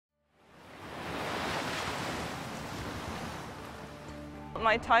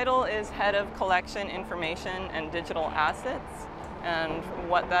My title is Head of Collection, Information, and Digital Assets. And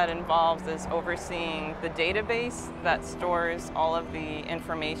what that involves is overseeing the database that stores all of the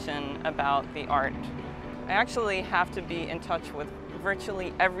information about the art. I actually have to be in touch with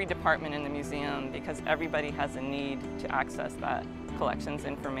virtually every department in the museum because everybody has a need to access that collection's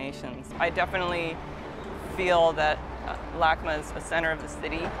information. I definitely feel that LACMA is a center of the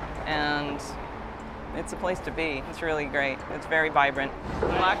city, and it's a place to be. It's really great. It's very vibrant.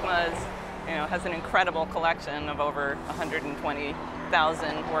 And LACMA is, has an incredible collection of over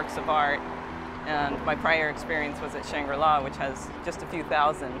 120,000 works of art. And my prior experience was at Shangri-La, which has just a few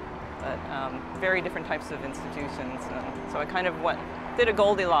thousand, but very different types of institutions. And so I kind of did a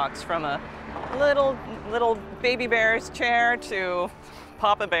Goldilocks from a little baby bear's chair to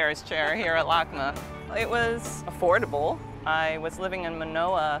Papa Bear's chair here at LACMA. It was affordable. I was living in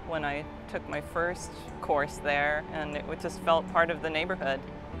Mānoa when I took my first course there, and it just felt part of the neighborhood.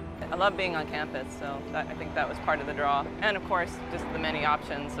 I love being on campus, so I think that was part of the draw. And of course, just the many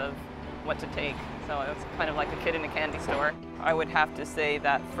options of what to take. So it was kind of like a kid in a candy store. I would have to say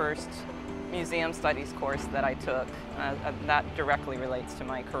that first museum studies course that I took, that directly relates to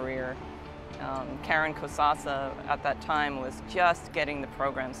my career. Karen Kosasa at that time was just getting the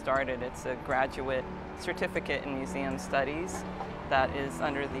program started. It's a graduate certificate in museum studies that is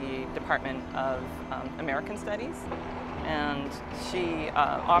under the Department of American Studies. And she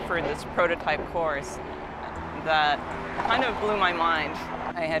offered this prototype course that kind of blew my mind.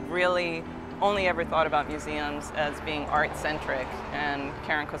 I had really only ever thought about museums as being art-centric, and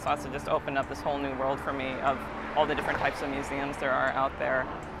Karen Kosasa just opened up this whole new world for me of all the different types of museums there are out there.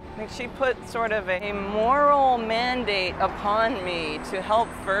 I think she put sort of a moral mandate upon me to help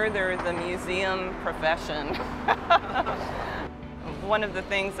further the museum profession. One of the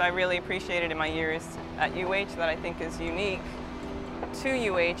things I really appreciated in my years at UH that I think is unique to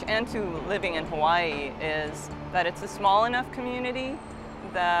UH and to living in Hawaii is that it's a small enough community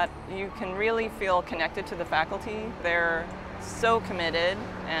that you can really feel connected to the faculty. They're so committed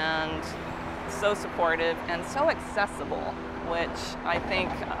and so supportive and so accessible, which I think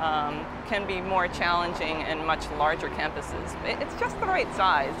can be more challenging in much larger campuses. It's just the right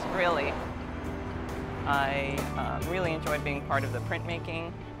size, really. I really enjoyed being part of the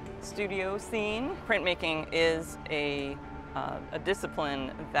printmaking studio scene. Printmaking is a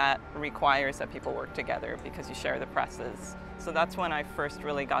discipline that requires that people work together because you share the presses. So that's when I first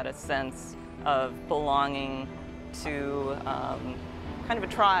really got a sense of belonging to kind of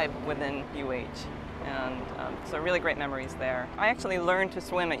a tribe within UH. And so really great memories there. I actually learned to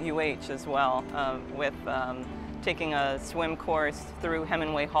swim at UH as well with taking a swim course through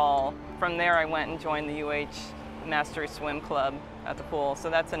Hemingway Hall. From there I went and joined the UH Master Swim Club at the pool.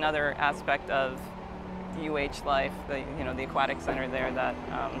 So that's another aspect of UH life, the aquatic center there that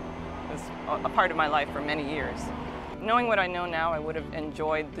was a part of my life for many years. Knowing what I know now, I would have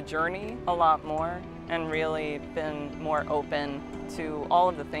enjoyed the journey a lot more and really been more open to all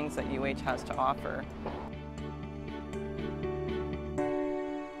of the things that UH has to offer.